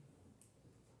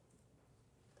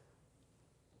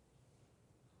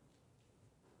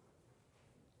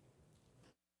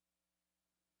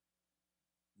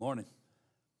Morning.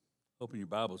 Open your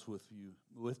Bibles with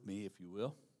me, if you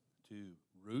will, to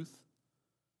Ruth.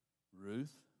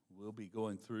 Ruth. We'll be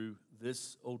going through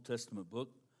this Old Testament book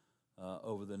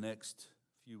over the next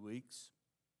few weeks.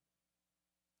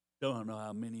 Don't know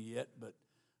how many yet, but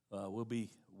we'll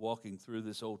be walking through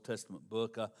this Old Testament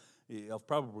book. I've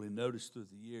probably noticed through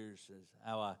the years as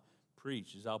how I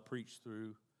preach, is I'll preach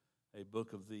through a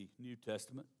book of the New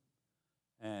Testament,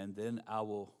 and then I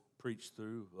will preach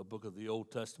through a book of the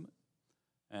Old Testament,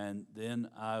 and then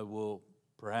I will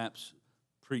perhaps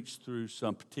preach through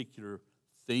some particular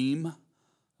theme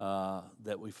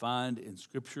that we find in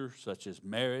Scripture, such as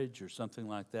marriage or something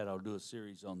like that. I'll do a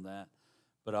series on that,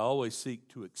 but I always seek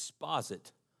to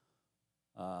exposit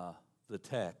the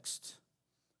text.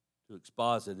 To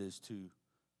exposit is to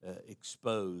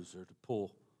expose or to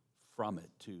pull from it,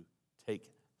 to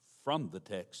take from the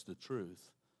text the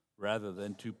truth, rather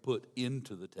than to put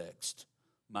into the text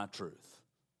my truth.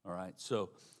 All right, so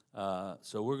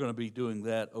we're going to be doing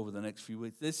that over the next few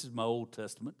weeks. This is my Old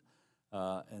Testament,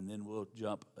 and then we'll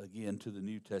jump again to the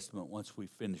New Testament once we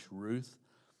finish Ruth.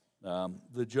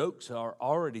 The jokes are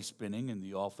already spinning in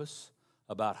the office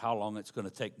about how long it's going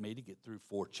to take me to get through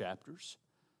 4 chapters.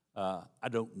 I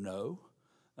don't know,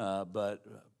 but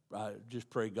I just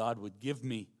pray God would give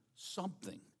me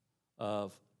something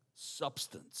of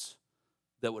substance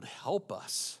that would help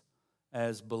us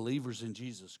as believers in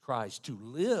Jesus Christ to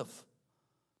live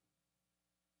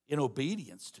in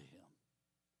obedience to Him,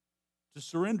 to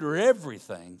surrender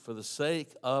everything for the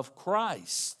sake of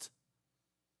Christ,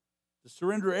 to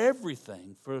surrender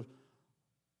everything for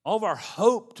all of our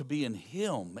hope to be in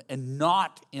Him and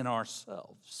not in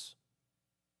ourselves.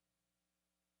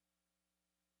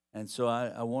 And so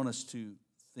I want us to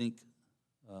think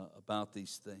about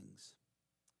these things.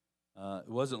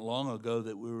 It wasn't long ago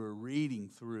that we were reading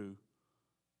through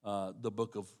the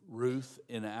book of Ruth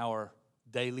in our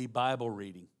daily Bible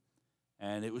reading.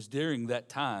 And it was during that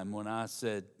time when I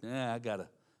said, I gotta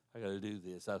do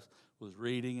this. I was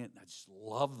reading it, and I just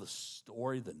love the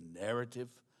story, the narrative.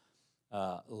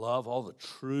 Love all the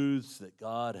truths that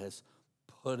God has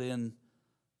put in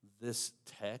this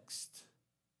text.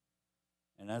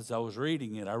 And as I was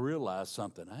reading it, I realized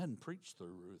something. I hadn't preached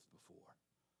through Ruth before.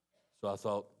 So I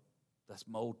thought, that's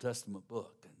my Old Testament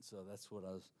book. And so that's what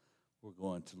we're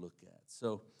going to look at.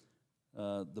 So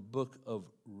the book of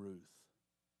Ruth.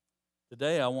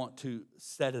 Today I want to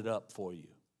set it up for you.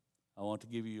 I want to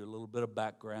give you a little bit of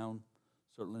background,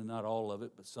 certainly not all of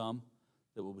it, but some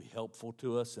that will be helpful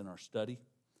to us in our study.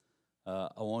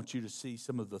 I want you to see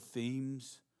some of the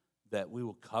themes that we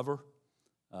will cover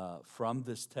from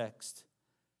this text.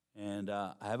 And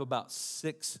I have about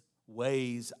 6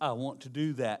 ways I want to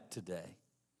do that today.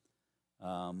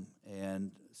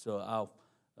 And so I'll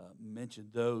mention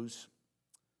those.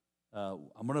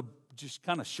 I'm going to just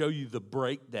kind of show you the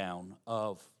breakdown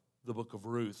of the book of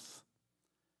Ruth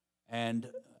and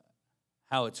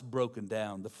how it's broken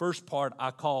down. The first part I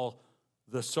call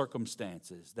the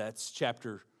circumstances. That's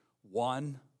chapter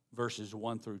 1, verses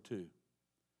 1 through 2.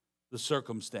 The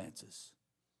circumstances.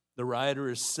 The writer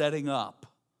is setting up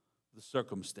the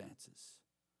circumstances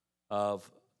of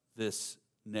this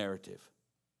narrative.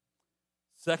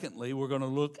 Secondly, we're going to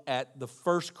look at the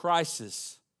first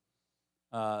crisis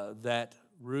that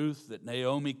Ruth, that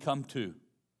Naomi come to.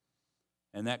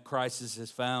 And that crisis is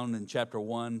found in chapter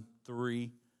 1,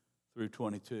 3 through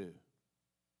 22.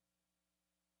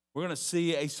 We're going to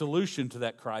see a solution to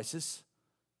that crisis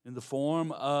in the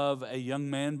form of a young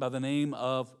man by the name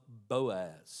of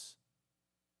Boaz.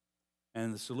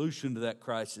 And the solution to that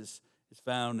crisis is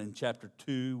found in chapter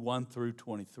 2, 1 through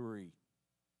 23.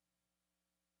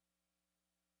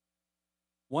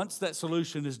 Once that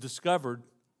solution is discovered,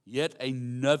 yet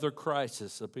another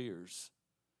crisis appears.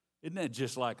 Isn't that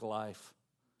just like life?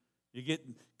 You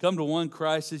come to one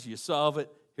crisis, you solve it,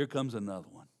 here comes another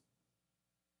one.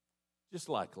 Just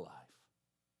like life.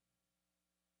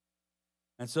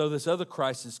 And so this other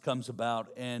crisis comes about,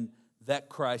 and that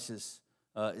crisis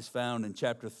is found in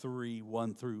chapter 3,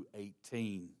 1 through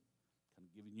 18. I'm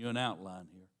giving you an outline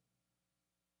here.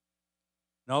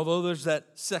 And although there's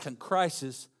that second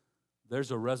crisis,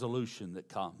 there's a resolution that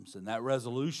comes, and that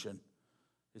resolution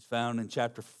is found in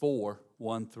chapter 4,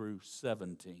 1 through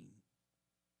 17.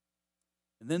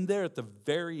 And then there at the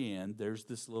very end, there's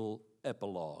this little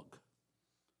epilogue,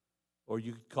 or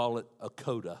you could call it a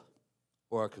coda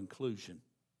or a conclusion,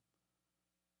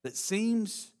 that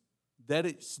seems that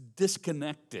it's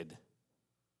disconnected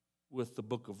with the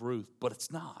book of Ruth, but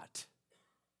it's not.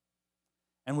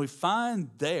 And we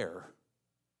find there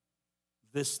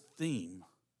this theme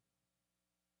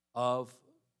of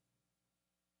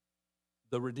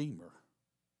the Redeemer,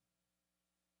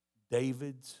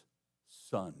 David's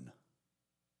son.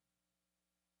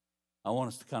 I want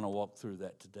us to kind of walk through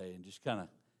that today and just kind of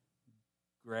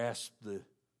grasp the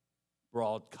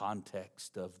broad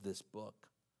context of this book.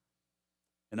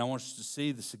 And I want us to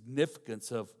see the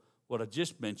significance of what I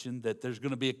just mentioned, that there's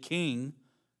going to be a king,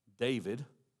 David,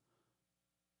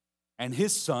 and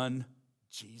his son,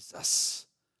 Jesus,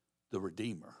 the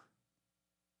Redeemer.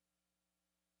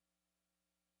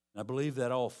 And I believe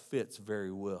that all fits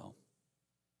very well.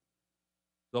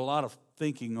 There's a lot of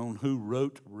thinking on who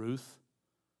wrote Ruth.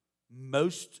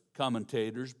 Most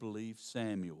commentators believe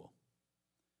Samuel,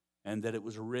 and that it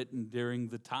was written during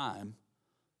the time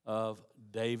of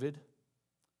David.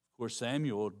 Of course,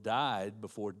 Samuel died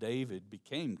before David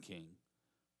became king,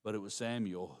 but it was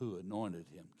Samuel who anointed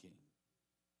him king.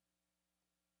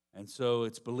 And so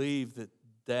it's believed that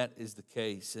that is the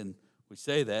case, and we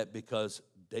say that because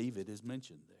David is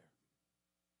mentioned there.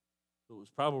 So it was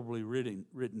probably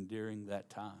written during that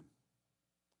time,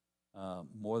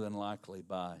 more than likely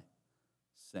by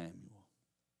Samuel.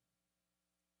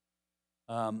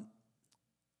 I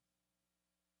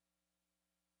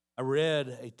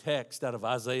read a text out of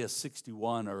Isaiah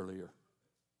 61 earlier.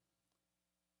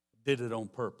 Did it on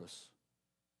purpose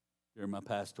during my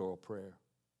pastoral prayer.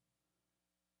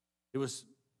 It was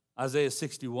Isaiah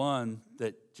 61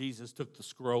 that Jesus took the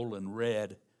scroll and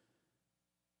read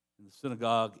in the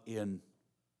synagogue in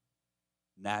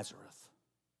Nazareth.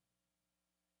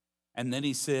 And then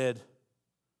he said,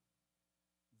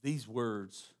 these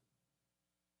words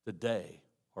today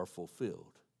are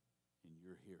fulfilled in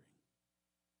your hearing.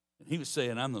 And he was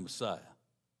saying, I'm the Messiah.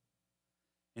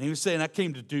 And he was saying, I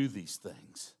came to do these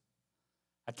things.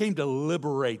 I came to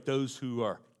liberate those who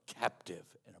are captive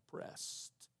and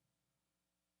oppressed.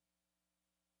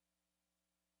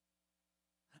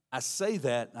 I say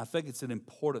that, and I think it's an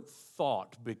important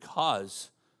thought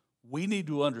because we need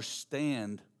to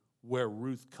understand where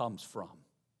Ruth comes from.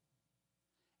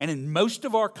 And in most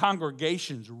of our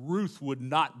congregations, Ruth would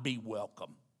not be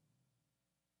welcome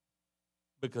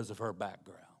because of her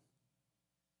background.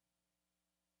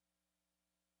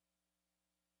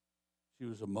 She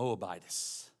was a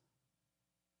Moabitess.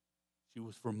 She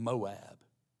was from Moab.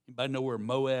 Anybody know where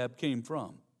Moab came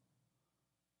from?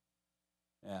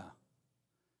 Yeah.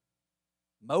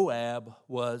 Moab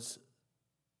was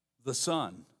the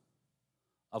son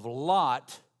of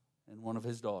Lot and one of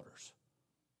his daughters.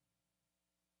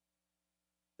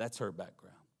 That's her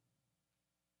background.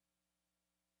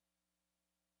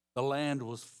 The land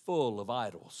was full of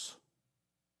idols.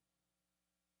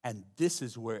 And this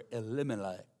is where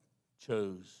Elimelech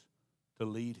chose to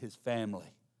lead his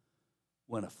family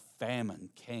when a famine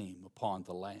came upon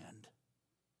the land,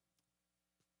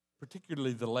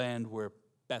 particularly the land where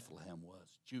Bethlehem was,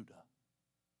 Judah.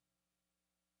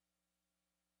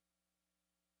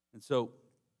 And so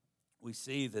we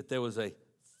see that there was a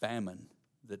famine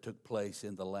that took place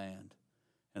in the land.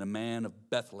 And a man of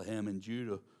Bethlehem in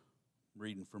Judah,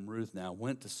 reading from Ruth now,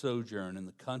 went to sojourn in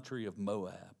the country of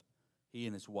Moab, he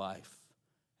and his wife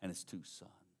and his 2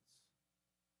 sons.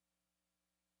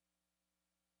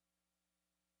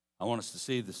 I want us to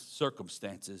see the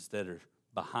circumstances that are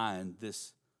behind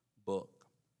this book.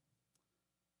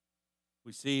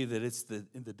 We see that it's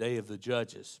in the day of the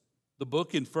Judges. The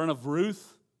book in front of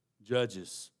Ruth,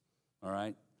 Judges, all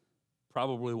right?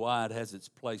 Probably why it has its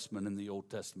placement in the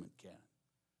Old Testament canon.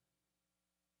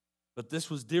 But this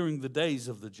was during the days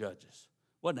of the Judges.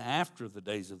 It wasn't after the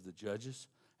days of the Judges.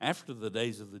 After the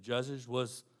days of the Judges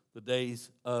was the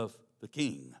days of the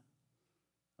king,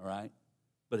 all right?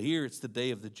 But here it's the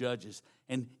day of the Judges.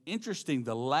 And interesting,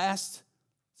 the last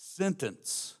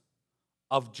sentence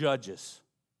of Judges,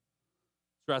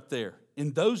 it's right there.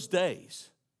 In those days,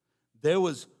 there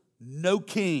was no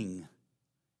king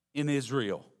in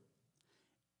Israel.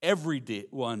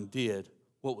 Everyone did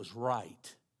what was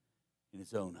right in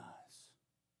his own eyes.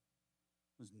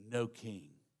 There was no king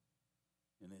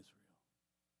in Israel.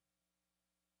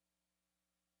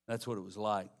 That's what it was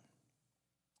like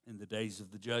in the days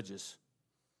of the Judges.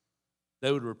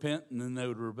 They would repent, and then they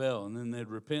would rebel, and then they'd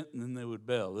repent, and then they would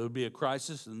rebel. There would be a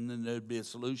crisis, and then there would be a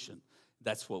solution.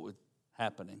 That's what was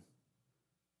happening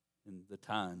in the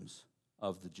times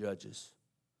of the Judges.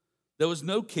 There was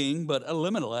no king but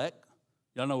Elimelech.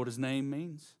 Y'all know what his name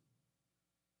means?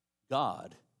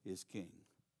 God is king.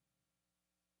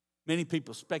 Many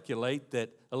people speculate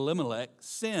that Elimelech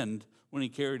sinned when he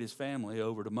carried his family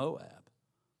over to Moab.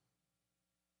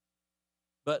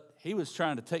 But he was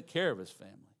trying to take care of his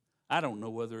family. I don't know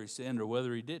whether he sinned or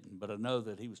whether he didn't, but I know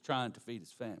that he was trying to feed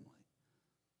his family.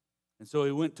 And so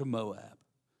he went to Moab.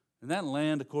 And that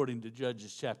land, according to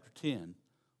Judges chapter 10,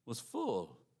 was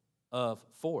full of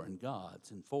foreign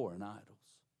gods and foreign idols.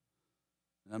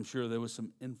 And I'm sure there was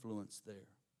some influence there.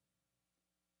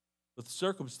 But the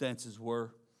circumstances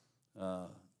were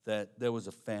that there was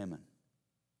a famine.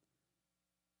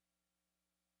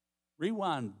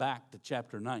 Rewind back to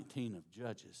chapter 19 of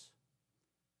Judges.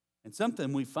 And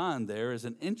something we find there is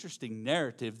an interesting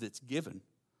narrative that's given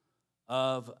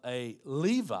of a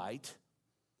Levite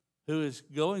who is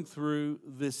going through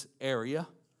this area,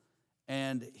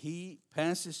 and he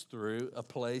passes through a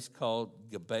place called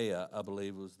Gibeah, I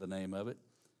believe was the name of it.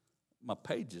 My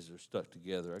pages are stuck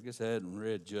together. I guess I hadn't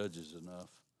read Judges enough.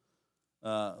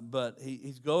 But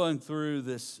he's going through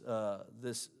this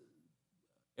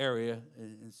area,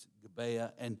 it's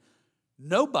Gibeah, and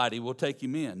nobody will take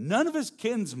him in. None of his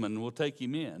kinsmen will take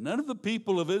him in. None of the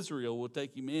people of Israel will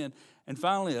take him in. And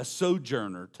finally, a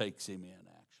sojourner takes him in,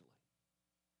 actually,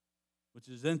 which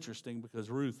is interesting because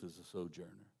Ruth is a sojourner.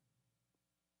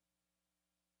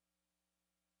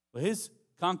 Well, his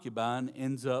concubine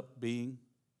ends up being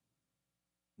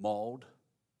mauled,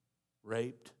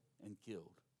 raped, and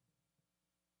killed.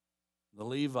 The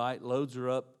Levite loads her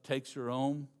up, takes her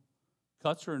home,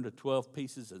 cuts her into 12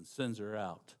 pieces, and sends her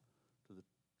out to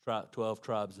the 12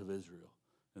 tribes of Israel.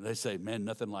 And they say, man,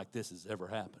 nothing like this has ever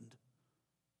happened.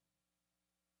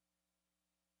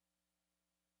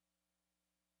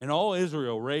 And all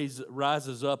Israel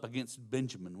rises up against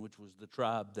Benjamin, which was the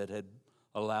tribe that had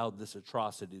allowed this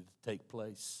atrocity to take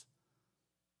place.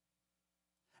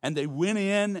 And they went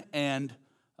in, and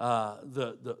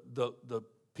the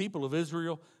people of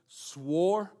Israel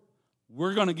swore,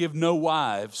 we're going to give no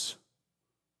wives,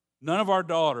 none of our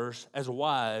daughters as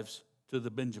wives to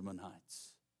the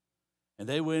Benjaminites. And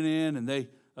they went in, and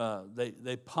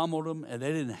they pummeled them, and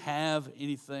they didn't have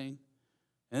anything.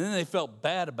 And then they felt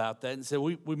bad about that and said,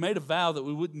 we made a vow that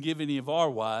we wouldn't give any of our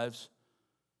wives.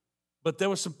 But there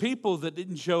were some people that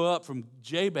didn't show up from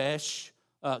Jabesh,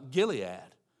 Gilead,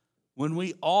 when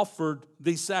we offered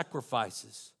these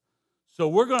sacrifices. So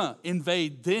we're going to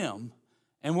invade them,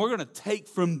 and we're going to take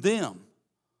from them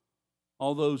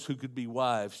all those who could be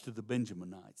wives to the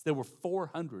Benjaminites. There were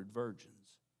 400 virgins.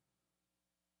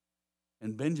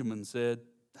 And Benjamin said,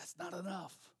 that's not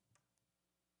enough.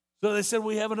 So they said,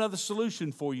 we have another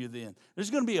solution for you then. There's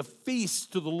going to be a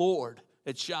feast to the Lord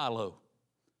at Shiloh.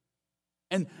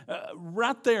 And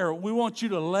right there, we want you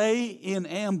to lay in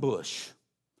ambush,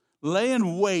 lay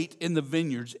in wait in the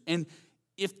vineyards. And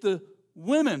if the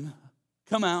women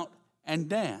come out and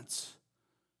dance,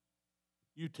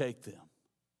 you take them.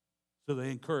 So they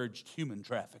encouraged human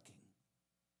trafficking.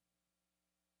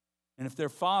 And if their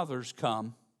fathers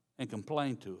come and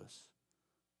complain to us,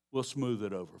 we'll smooth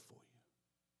it over for you.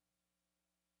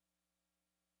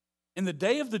 In the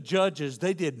day of the judges,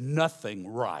 they did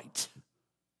nothing right.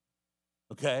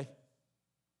 Okay?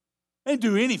 They didn't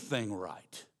do anything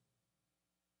right.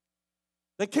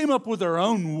 They came up with their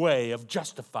own way of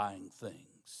justifying things.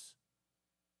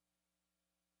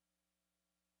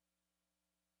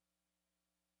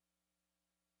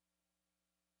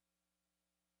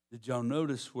 Did y'all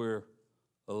notice where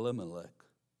Elimelech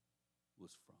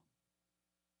was from?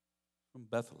 From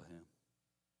Bethlehem.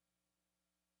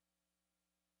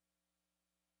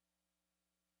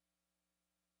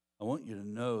 I want you to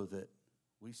know that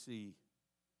we see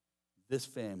this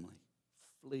family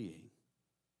fleeing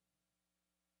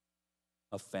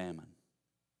a famine.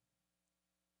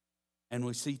 And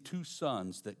we see two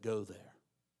sons that go there.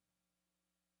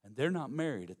 And they're not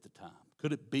married at the time.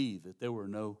 Could it be that there were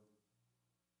no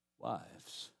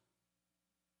wives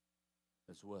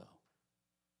as well?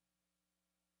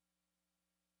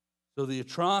 So the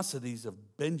atrocities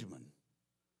of Benjamin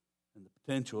and the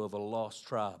potential of a lost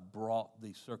tribe brought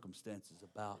these circumstances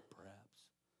about, perhaps.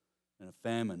 And a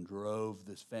famine drove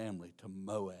this family to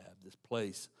Moab, this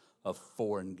place of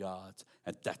foreign gods.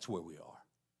 And that's where we are.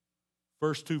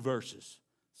 First two verses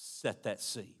set that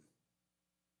scene.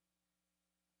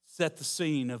 Set the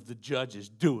scene of the judges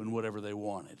doing whatever they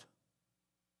wanted.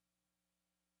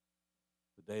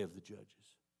 The day of the judges.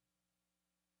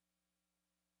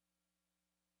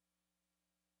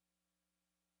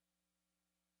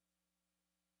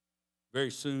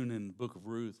 Very soon in the book of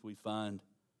Ruth, we find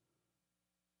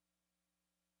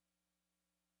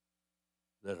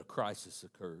that a crisis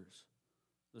occurs.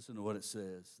 Listen to what it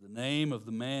says. The name of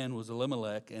the man was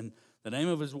Elimelech, and the name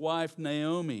of his wife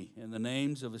Naomi, and the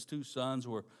names of his two sons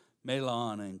were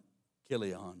Mahlon and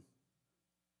Chilion.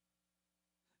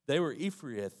 They were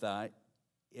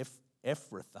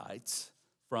Ephrathites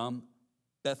from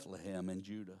Bethlehem in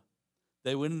Judah.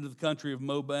 They went into the country of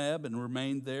Moab and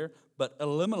remained there. But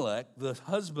Elimelech, the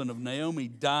husband of Naomi,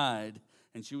 died,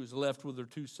 and she was left with her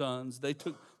 2 sons. They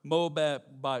took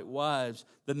Moabite wives.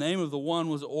 The name of the one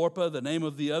was Orpah, the name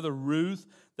of the other Ruth.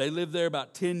 They lived there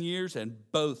about 10 years, and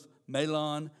both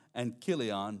Mahlon and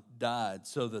Chilion died,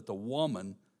 so that the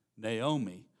woman,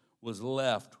 Naomi, was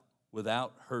left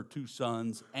without her 2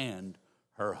 sons and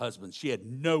her husband. She had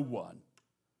no one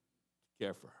to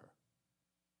care for her.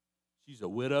 She's a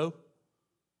widow,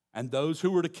 and those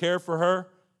who were to care for her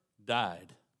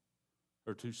died,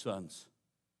 her 2 sons.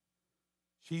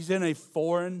 She's in a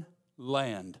foreign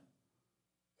land.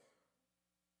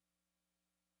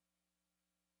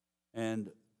 And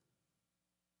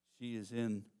she is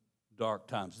in dark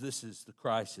times. This is the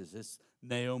crisis. It's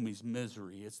Naomi's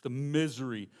misery. It's the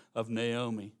misery of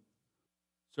Naomi.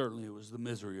 Certainly it was the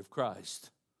misery of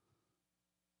Christ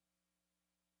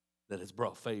that has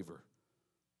brought favor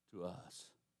to us.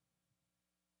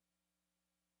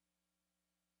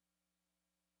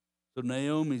 So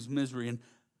Naomi's misery, and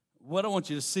what I want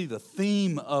you to see, the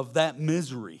theme of that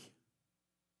misery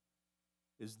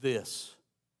is this: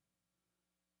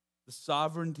 the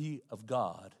sovereignty of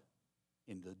God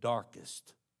in the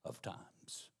darkest of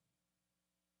times.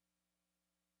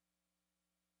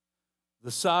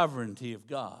 The sovereignty of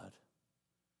God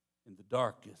in the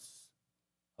darkest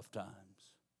of times.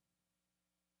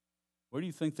 Where do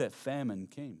you think that famine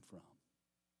came from?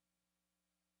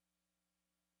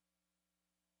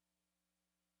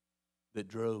 That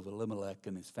drove Elimelech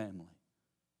and his family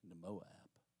into Moab.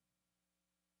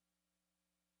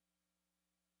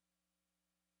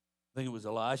 I think it was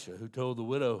Elisha who told the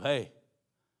widow, hey,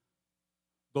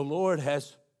 the Lord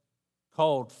has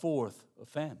called forth a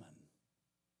famine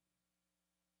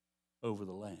over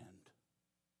the land.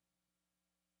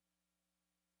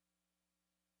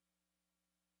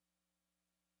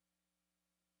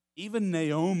 Even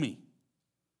Naomi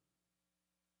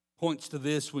points to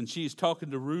this when she's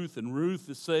talking to Ruth, and Ruth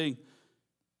is saying,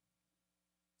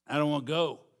 I don't want to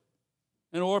go.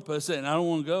 And Orpah is saying, I don't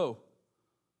want to go.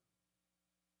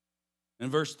 In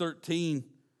verse 13,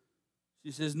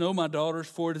 she says, no, my daughters,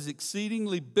 for it is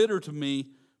exceedingly bitter to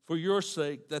me for your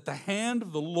sake that the hand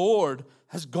of the Lord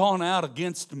has gone out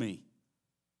against me.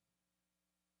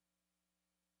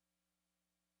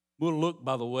 We'll look,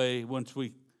 by the way, once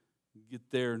we get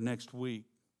there next week,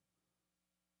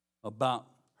 about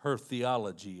her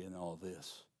theology in all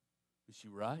this. Is she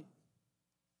right?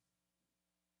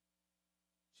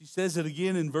 She says it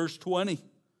again in verse 20,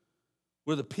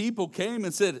 where the people came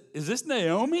and said, is this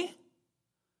Naomi?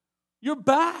 You're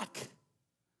back.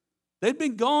 They'd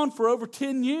been gone for over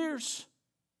 10 years.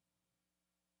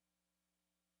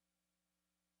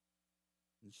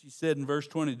 And she said in verse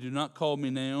 20, do not call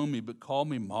me Naomi, but call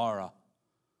me Mara,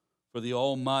 for the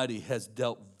Almighty has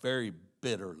dealt very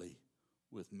bitterly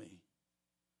with me.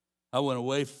 I went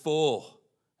away full,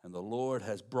 and the Lord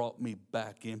has brought me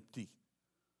back empty.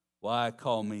 Why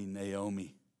call me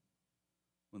Naomi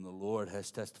when the Lord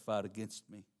has testified against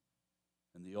me,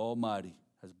 and the Almighty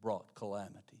has brought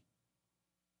calamity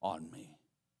on me?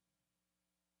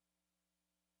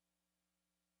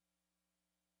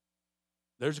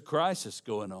 There's a crisis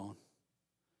going on.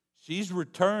 She's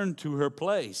returned to her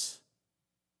place.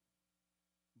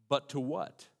 But to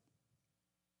what?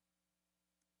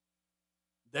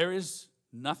 There is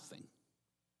nothing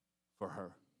for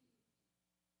her.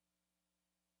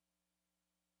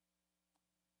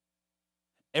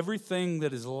 Everything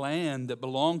that is land that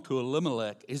belonged to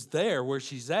Elimelech is there where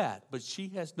she's at, but she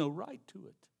has no right to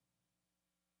it.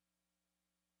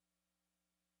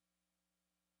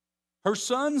 Her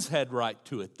sons had right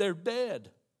to it. They're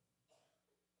dead.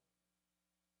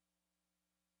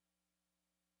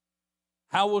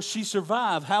 How will she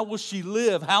survive? How will she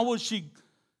live? How will she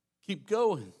keep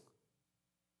going?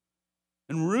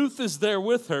 And Ruth is there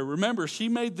with her. Remember, she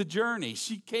made the journey.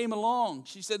 She came along.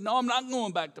 She said, no, I'm not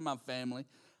going back to my family.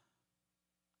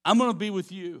 I'm going to be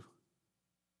with you.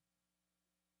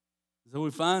 So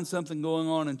we find something going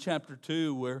on in chapter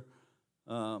 2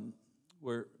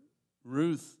 where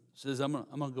Ruth says, I'm going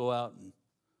to go out and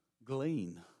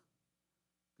glean.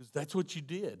 Because that's what you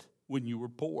did when you were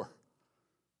poor.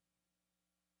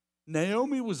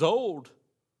 Naomi was old.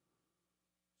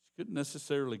 She couldn't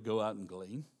necessarily go out and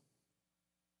glean.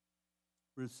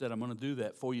 Ruth said, I'm going to do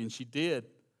that for you. And she did.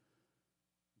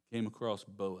 Came across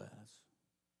Boaz.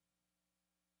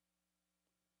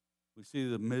 We see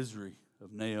the misery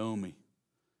of Naomi.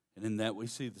 And in that we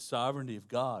see the sovereignty of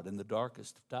God in the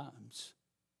darkest of times.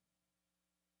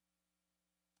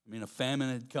 I mean, a famine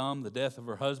had come, the death of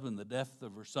her husband, the death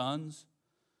of her sons,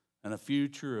 and a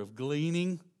future of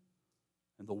gleaning,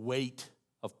 and the weight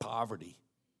of poverty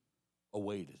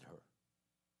awaited her.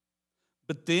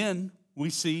 But then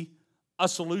we see a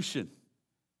solution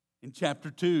in chapter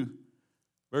 2,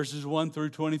 verses 1 through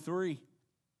 23.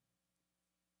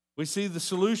 We see the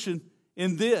solution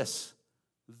in this.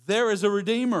 There is a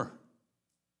Redeemer.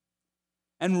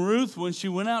 And Ruth, when she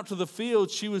went out to the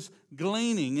field, she was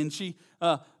gleaning, and she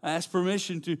asked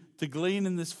permission to glean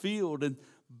in this field. And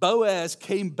Boaz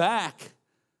came back,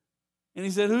 and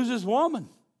he said, "Who's this woman?"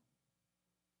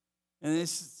 And they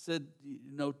said,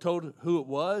 told who it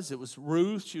was. It was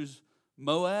Ruth. She was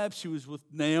Moab. She was with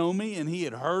Naomi, and he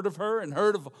had heard of her and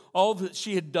heard of all that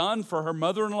she had done for her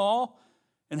mother-in-law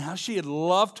and how she had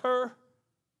loved her.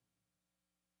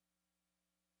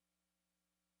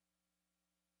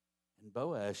 And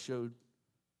Boaz showed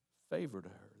favor to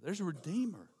her. There's a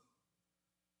Redeemer.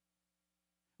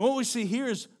 What we see here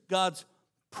is God's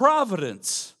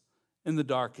providence in the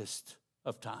darkest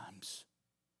of times.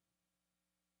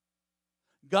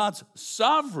 God's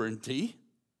sovereignty,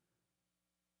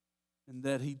 in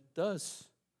that he does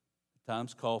at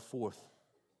times call forth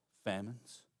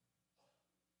famines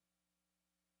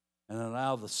and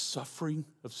allow the suffering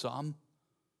of some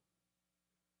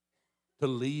to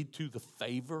lead to the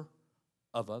favor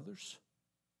of others.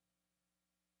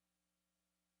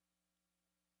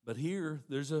 But here,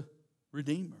 there's a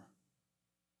Redeemer.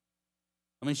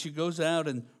 I mean, she goes out,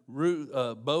 and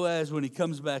Boaz, when he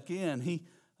comes back in, he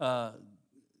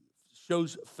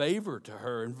shows favor to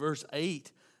her. In verse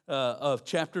 8 of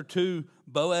chapter 2,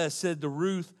 Boaz said to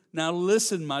Ruth, "Now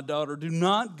listen, my daughter, do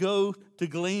not go to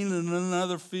glean in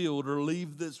another field or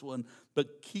leave this one,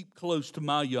 but keep close to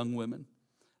my young women.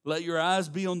 Let your eyes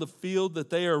be on the field that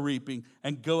they are reaping,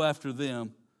 and go after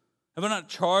them. Have I not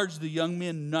charged the young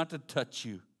men not to touch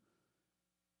you?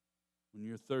 When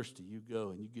you're thirsty, you go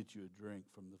and you get you a drink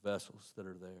from the vessels that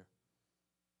are there,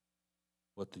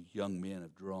 what the young men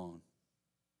have drawn."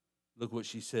 Look what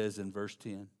she says in verse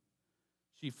 10.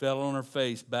 She fell on her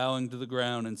face, bowing to the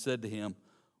ground, and said to him,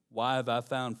 "Why have I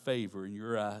found favor in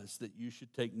your eyes that you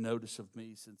should take notice of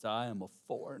me, since I am a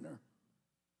foreigner?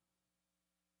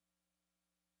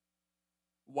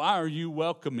 Why are you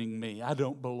welcoming me? I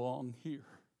don't belong here.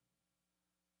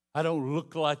 I don't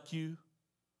look like you.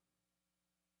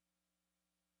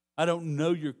 I don't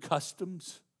know your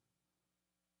customs.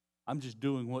 I'm just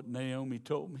doing what Naomi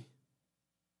told me.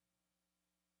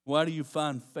 Why do you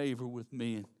find favor with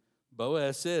me?" And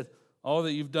Boaz said, "All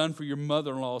that you've done for your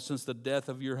mother-in-law since the death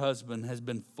of your husband has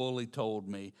been fully told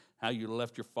me. How you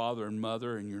left your father and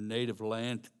mother and your native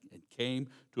land and came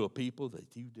to a people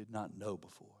that you did not know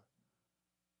before."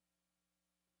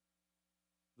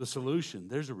 The solution,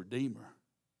 there's a Redeemer.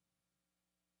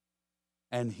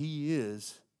 And he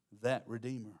is that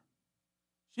Redeemer.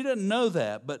 She doesn't know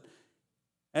that, but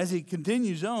as he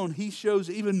continues on, he shows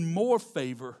even more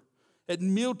favor. At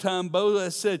mealtime,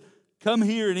 Boaz said, "Come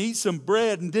here and eat some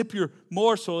bread and dip your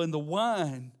morsel in the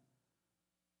wine."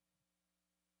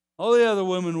 All the other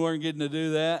women weren't getting to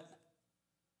do that.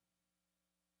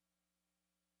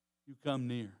 You come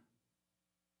near.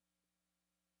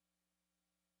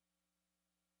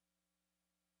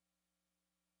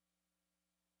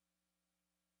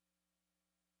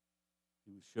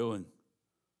 He was showing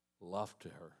love to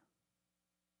her.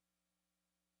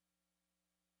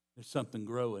 There's something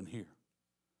growing here.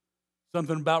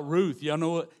 Something about Ruth. Y'all know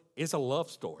what? It's a love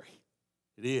story.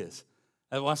 It is.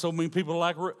 That's why so many people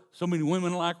like Ruth, so many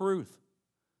women like Ruth.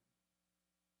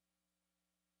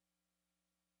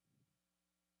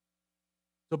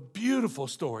 It's a beautiful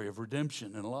story of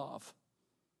redemption and love.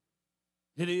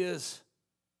 It is.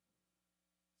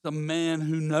 It's a man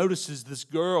who notices this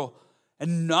girl,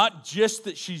 and not just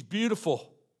that she's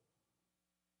beautiful,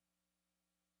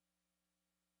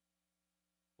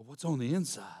 but what's on the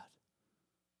inside.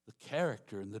 The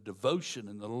character and the devotion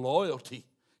and the loyalty.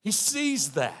 He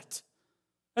sees that.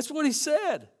 That's what he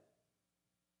said.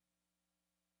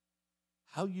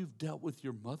 How you've dealt with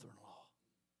your mother-in-law.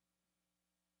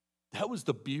 That was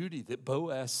the beauty that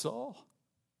Boaz saw.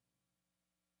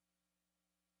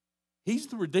 He's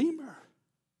the Redeemer.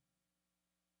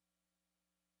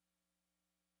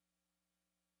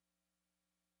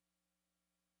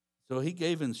 So he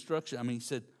gave instruction. He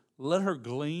said, let her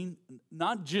glean,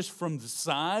 not just from the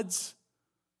sides,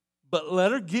 but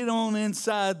let her get on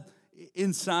inside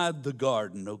the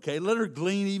garden, okay? Let her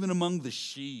glean even among the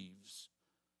sheaves.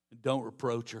 And don't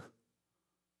reproach her.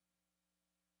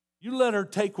 You let her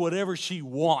take whatever she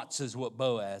wants, is what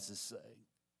Boaz is saying.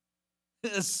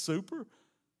 It's super.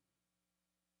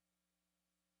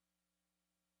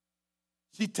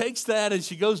 She takes that and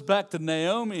she goes back to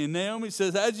Naomi, and Naomi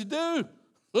says, "How'd you do?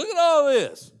 Look at all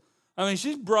this."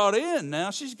 She's brought in now.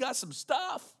 She's got some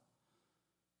stuff.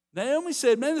 Naomi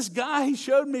said, "Man, this guy, he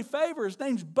showed me favor. His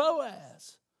name's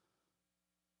Boaz."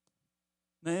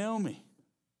 Naomi.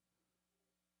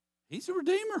 He's a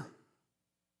redeemer.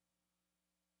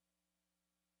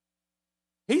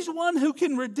 He's the one who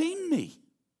can redeem me.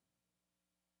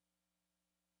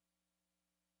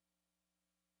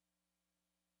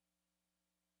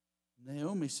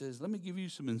 Naomi says, let me give you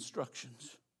some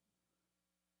instructions.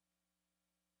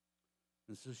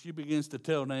 And so she begins to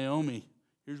tell Naomi,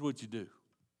 here's what you do,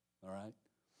 all right?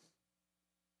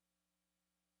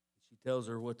 She tells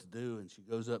her what to do, and she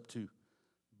goes up to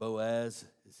Boaz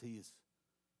as he is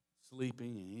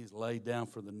sleeping, and he's laid down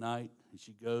for the night. And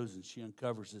she goes and she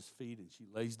uncovers his feet, and she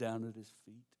lays down at his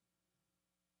feet.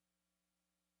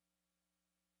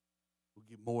 We'll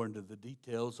get more into the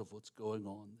details of what's going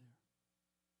on there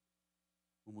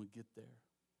when we get there.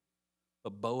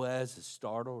 But Boaz is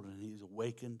startled, and he's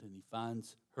awakened, and he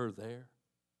finds her there.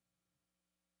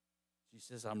 She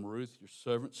says, I'm Ruth, your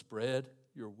servant. Spread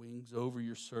your wings over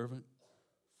your servant,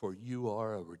 for you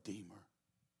are a redeemer.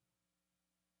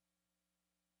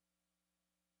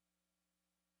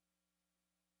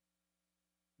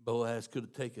 Boaz could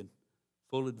have taken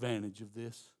full advantage of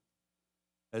this,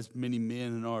 as many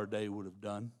men in our day would have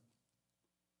done.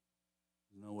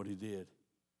 You know what he did?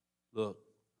 Look,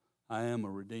 I am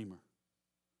a redeemer.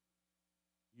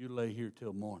 You lay here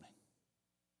till morning.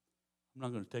 I'm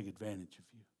not going to take advantage of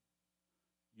you.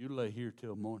 You lay here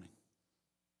till morning.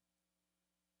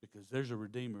 Because there's a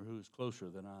redeemer who is closer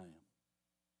than I am.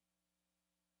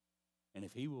 And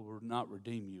if he will not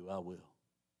redeem you, I will.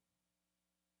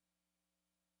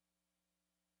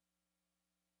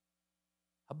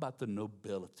 How about the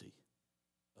nobility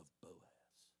of Boaz?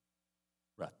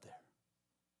 Right there.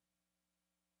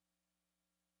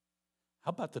 How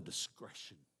about the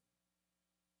discretion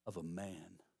of a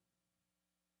man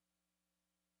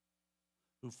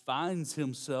who finds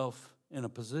himself in a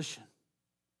position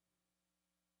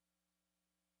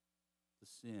to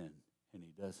sin, and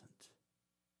he doesn't?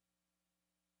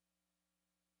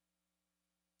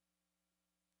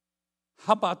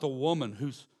 How about the woman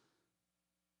who's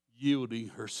yielding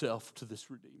herself to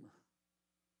this Redeemer?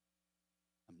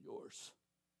 I'm yours.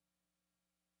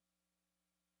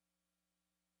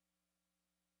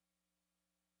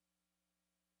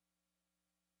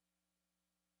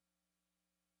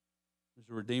 There's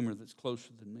a Redeemer that's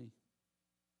closer than me.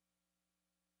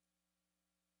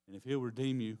 And if he'll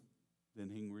redeem you, then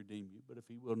he can redeem you. But if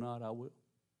he will not, I will.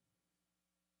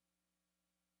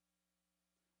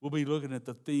 We'll be looking at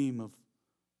the theme of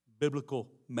biblical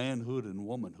manhood and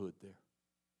womanhood there.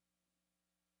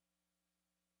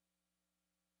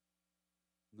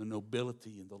 The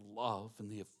nobility and the love and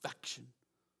the affection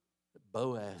that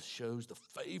Boaz shows, the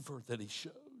favor that he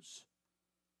shows.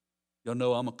 Y'all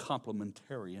know I'm a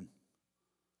complementarian.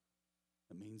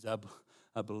 That means I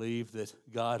believe that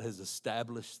God has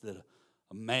established that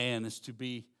a man is to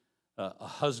be, a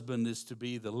husband is to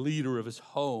be the leader of his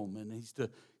home, and he's to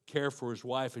care for his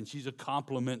wife, and she's a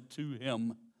complement to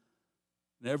him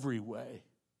in every way.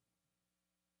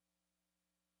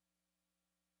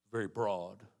 Very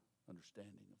broad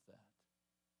understanding of that.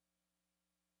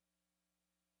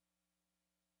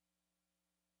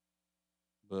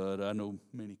 But I know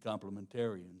many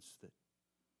complementarians that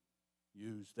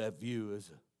use that view as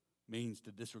a means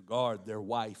to disregard their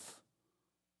wife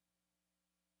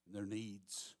and their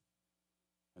needs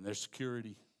and their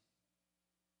security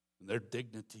and their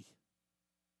dignity.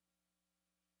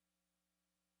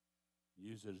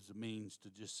 Use it as a means to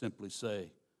just simply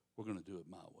say, we're going to do it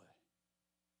my way.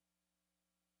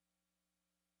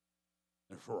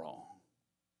 That's wrong.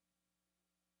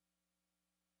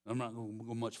 I'm not going to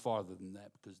go much farther than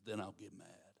that, because then I'll get mad.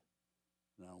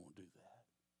 And I don't want to do that.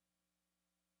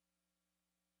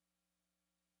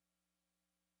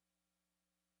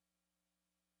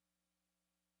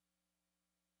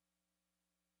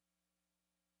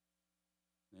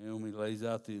 Naomi lays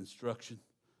out the instruction.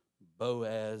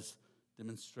 Boaz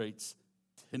demonstrates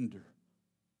tender,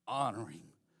 honoring,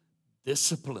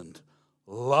 disciplined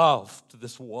love to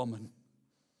this woman.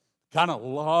 Kind of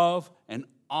love and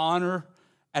honor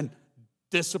and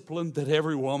discipline that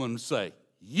every woman would say,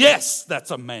 yes, that's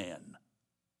a man.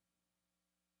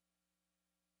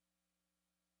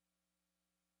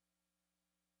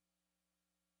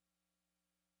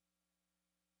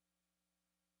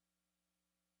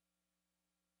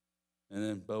 And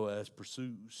then Boaz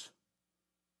pursues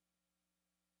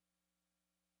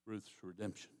Ruth's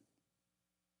redemption.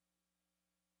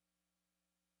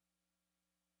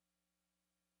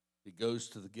 He goes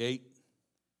to the gate,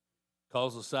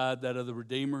 calls aside that other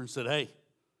redeemer and said, hey,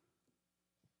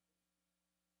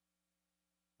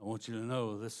 I want you to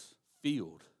know this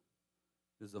field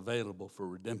is available for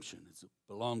redemption. It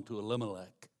belonged to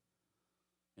Elimelech.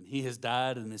 and he has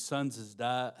died, and his sons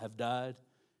have died.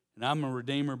 And I'm a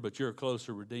redeemer, but you're a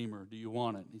closer redeemer. Do you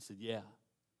want it? And he said, yeah.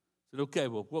 I said, okay,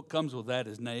 well, what comes with that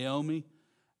is Naomi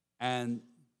and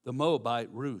the Moabite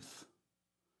Ruth.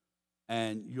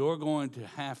 And you're going to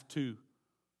have to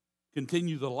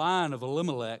continue the line of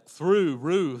Elimelech through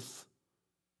Ruth,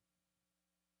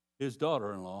 his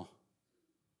daughter-in-law.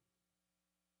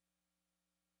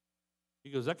 He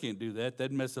goes, I can't do that.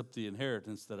 That'd mess up the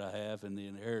inheritance that I have and the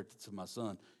inheritance of my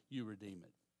son. You redeem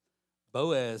it.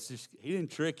 Boaz, he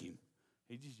didn't trick him.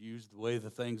 He just used the way the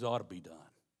things ought to be done.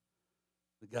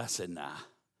 The guy said, nah,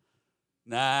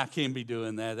 I can't be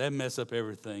doing that. That'd mess up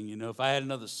everything. You know, if I had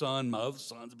another son, my other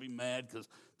sons would be mad because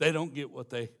they don't get what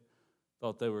they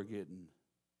thought they were getting.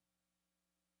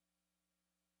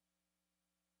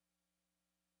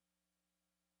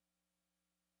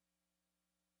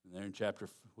 And there in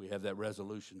we have that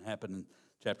resolution happen in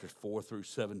chapters 4 through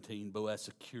 17. Boaz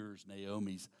secures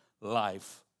Naomi's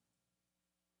life.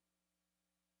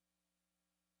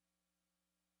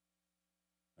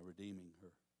 By redeeming her.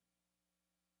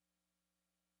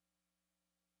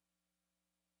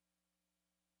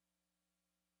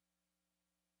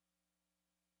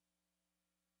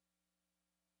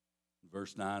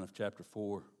 Verse 9 of chapter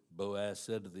 4, Boaz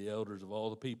said to the elders of all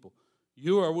the people,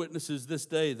 you are witnesses this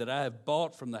day that I have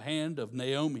bought from the hand of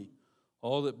Naomi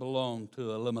all that belonged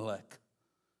to Elimelech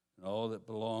and all that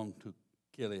belonged to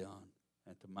Chilion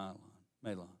and to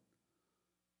Mahlon.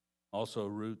 Also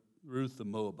Ruth the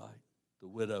Moabite, the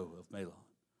widow of Mahlon,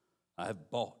 I have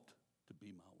bought to be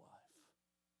my wife.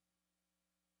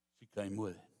 She came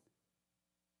with it.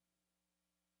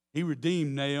 He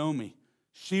redeemed Naomi.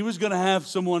 She was going to have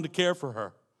someone to care for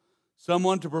her,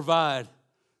 someone to provide,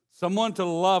 someone to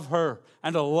love her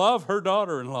and to love her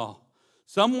daughter-in-law,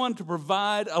 someone to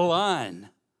provide a line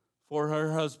for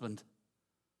her husband.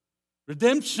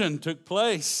 Redemption took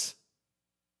place.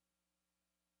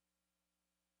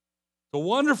 It's a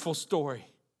wonderful story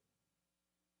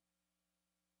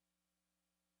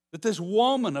that this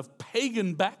woman of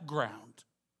pagan background,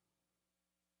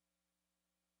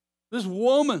 this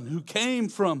woman who came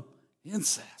from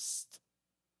incest,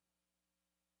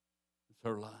 is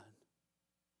her line.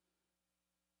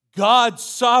 God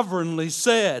sovereignly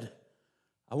said,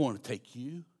 I want to take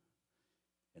you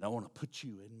and I want to put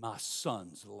you in my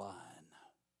son's line.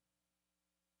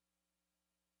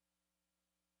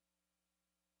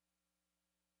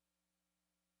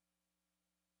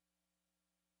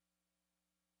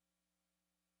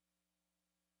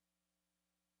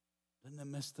 Doesn't that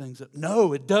mess things up?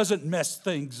 No, it doesn't mess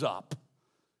things up.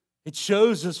 It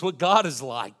shows us what God is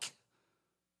like.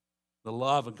 The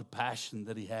love and compassion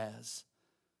that he has.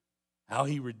 How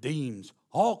he redeems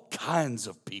all kinds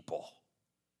of people.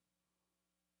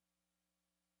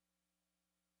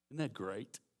 Isn't that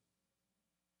great?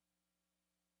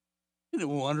 Isn't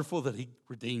it wonderful that he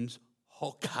redeems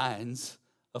all kinds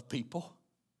of people?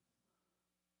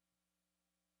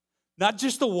 Not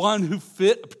just the one who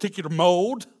fit a particular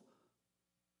mold,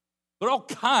 but all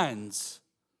kinds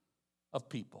of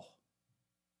people.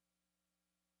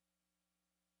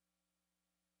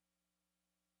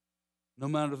 No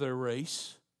matter their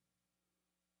race,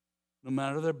 no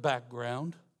matter their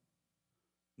background,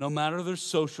 no matter their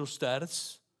social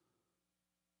status,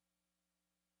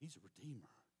 he's a redeemer.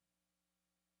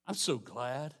 I'm so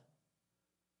glad.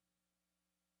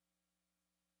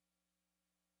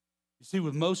 You see,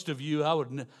 with most of you,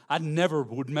 I never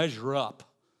would measure up.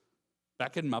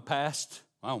 Back in my past,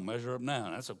 I don't measure up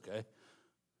now. That's okay.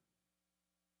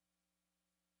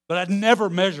 But I'd never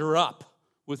measure up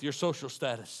with your social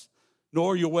status,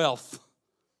 nor your wealth,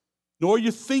 nor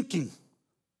your thinking.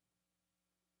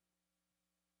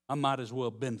 I might as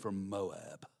well have been from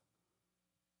Moab.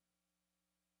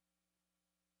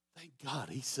 Thank God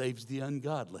he saves the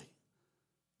ungodly,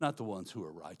 not the ones who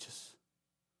are righteous.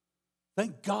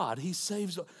 Thank God he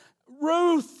saves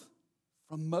Ruth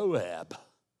from Moab.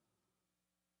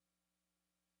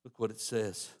 Look what it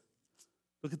says.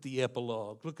 Look at the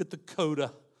epilogue. Look at the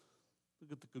coda.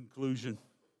 Look at the conclusion.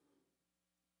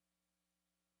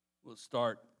 We'll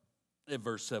start at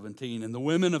verse 17. And the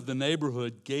women of the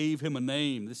neighborhood gave him a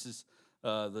name. This is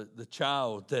the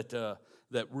child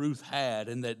that Ruth had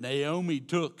and that Naomi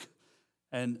took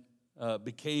and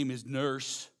became his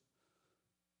nurse.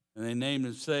 And they named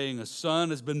him, saying, a son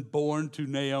has been born to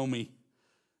Naomi.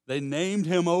 They named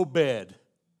him Obed.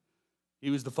 He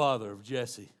was the father of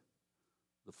Jesse,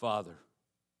 the father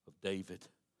of David.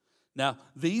 Now,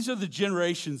 these are the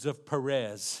generations of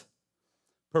Perez.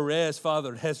 Perez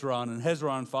fathered Hezron, and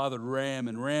Hezron fathered Ram,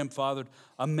 and Ram fathered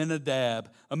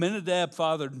Amminadab. Amminadab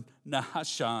fathered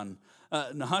Nahashon.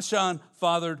 Nahashon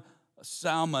fathered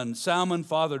Salmon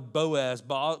fathered Boaz.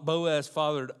 Boaz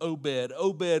fathered Obed.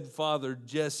 Obed fathered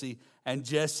Jesse. And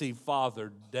Jesse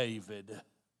fathered David.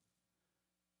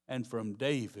 And from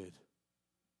David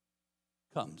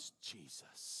comes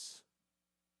Jesus,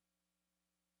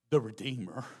 the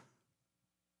Redeemer,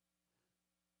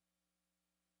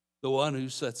 the one who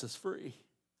sets us free,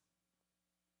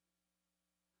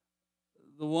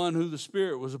 the one who the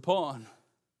Spirit was upon,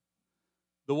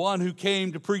 the one who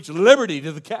came to preach liberty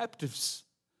to the captives,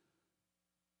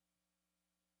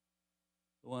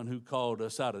 the one who called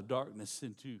us out of darkness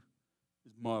into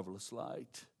His marvelous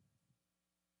light.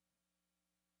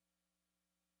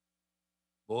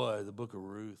 Boy, the book of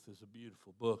Ruth is a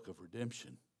beautiful book of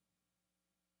redemption.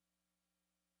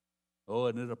 Oh,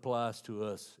 and it applies to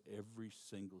us every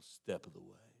single step of the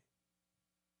way.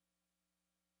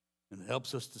 And it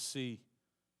helps us to see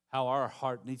how our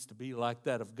heart needs to be like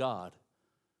that of God,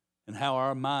 and how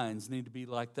our minds need to be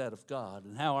like that of God,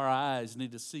 and how our eyes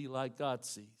need to see like God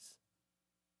sees.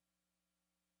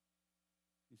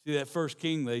 You see, that first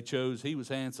king they chose, he was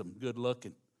handsome, good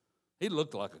looking. He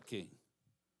looked like a king.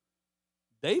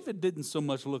 David didn't so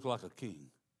much look like a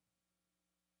king.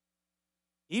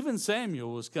 Even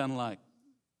Samuel was kind of like,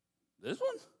 this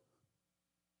one?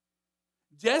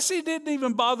 Jesse didn't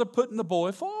even bother putting the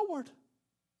boy forward.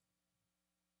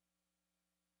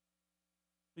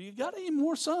 You got any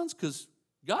more sons? Because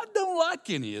God don't like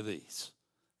any of these.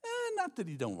 Not that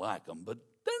He don't like them, but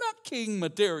they're not king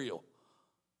material.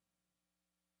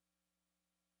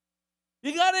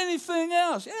 You got anything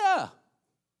else? Yeah.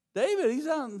 David, he's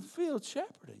out in the field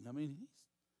shepherding. I mean,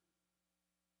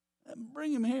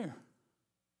 bring him here.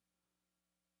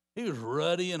 He was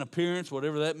ruddy in appearance,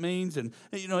 whatever that means. And,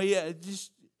 and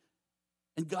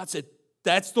God said,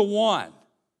 that's the one.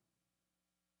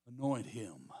 Anoint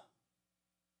him.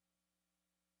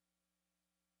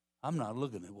 I'm not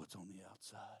looking at what's on the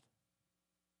outside.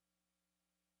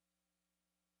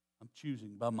 I'm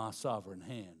choosing by my sovereign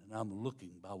hand, and I'm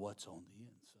looking by what's on the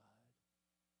inside.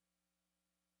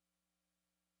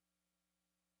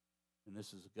 And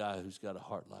this is a guy who's got a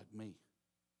heart like me.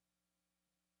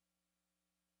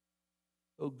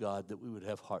 Oh, God, that we would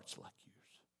have hearts like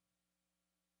yours.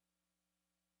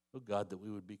 Oh, God, that we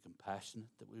would be compassionate,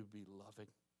 that we would be loving.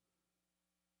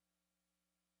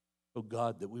 Oh,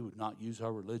 God, that we would not use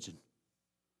our religion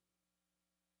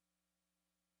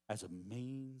as a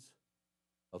means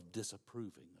of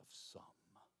disapproving of some.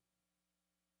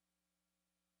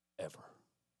 Ever. Let's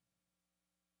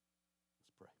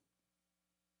pray.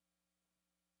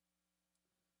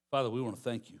 Father, we want to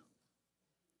thank you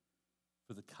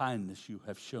for the kindness you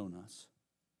have shown us.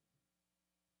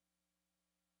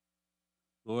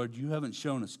 Lord, you haven't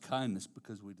shown us kindness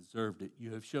because we deserved it.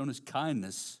 You have shown us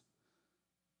kindness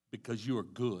because you are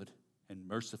good and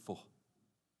merciful.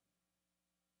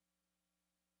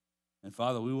 And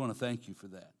Father, we want to thank you for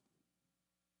that.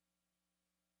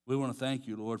 We want to thank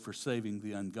you, Lord, for saving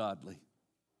the ungodly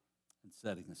and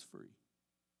setting us free.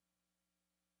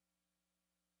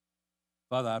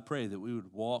 Father, I pray that we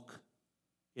would walk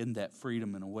in that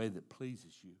freedom in a way that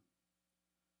pleases you,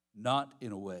 not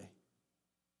in a way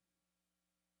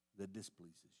that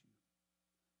displeases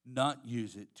you. Not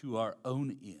use it to our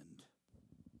own end,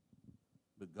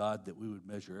 but God, that we would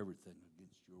measure everything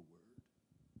against your word.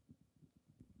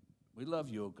 We love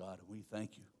you, O God, and we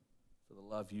thank you for the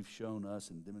love you've shown us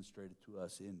and demonstrated to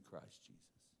us in Christ Jesus.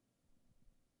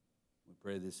 We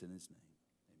pray this in his name.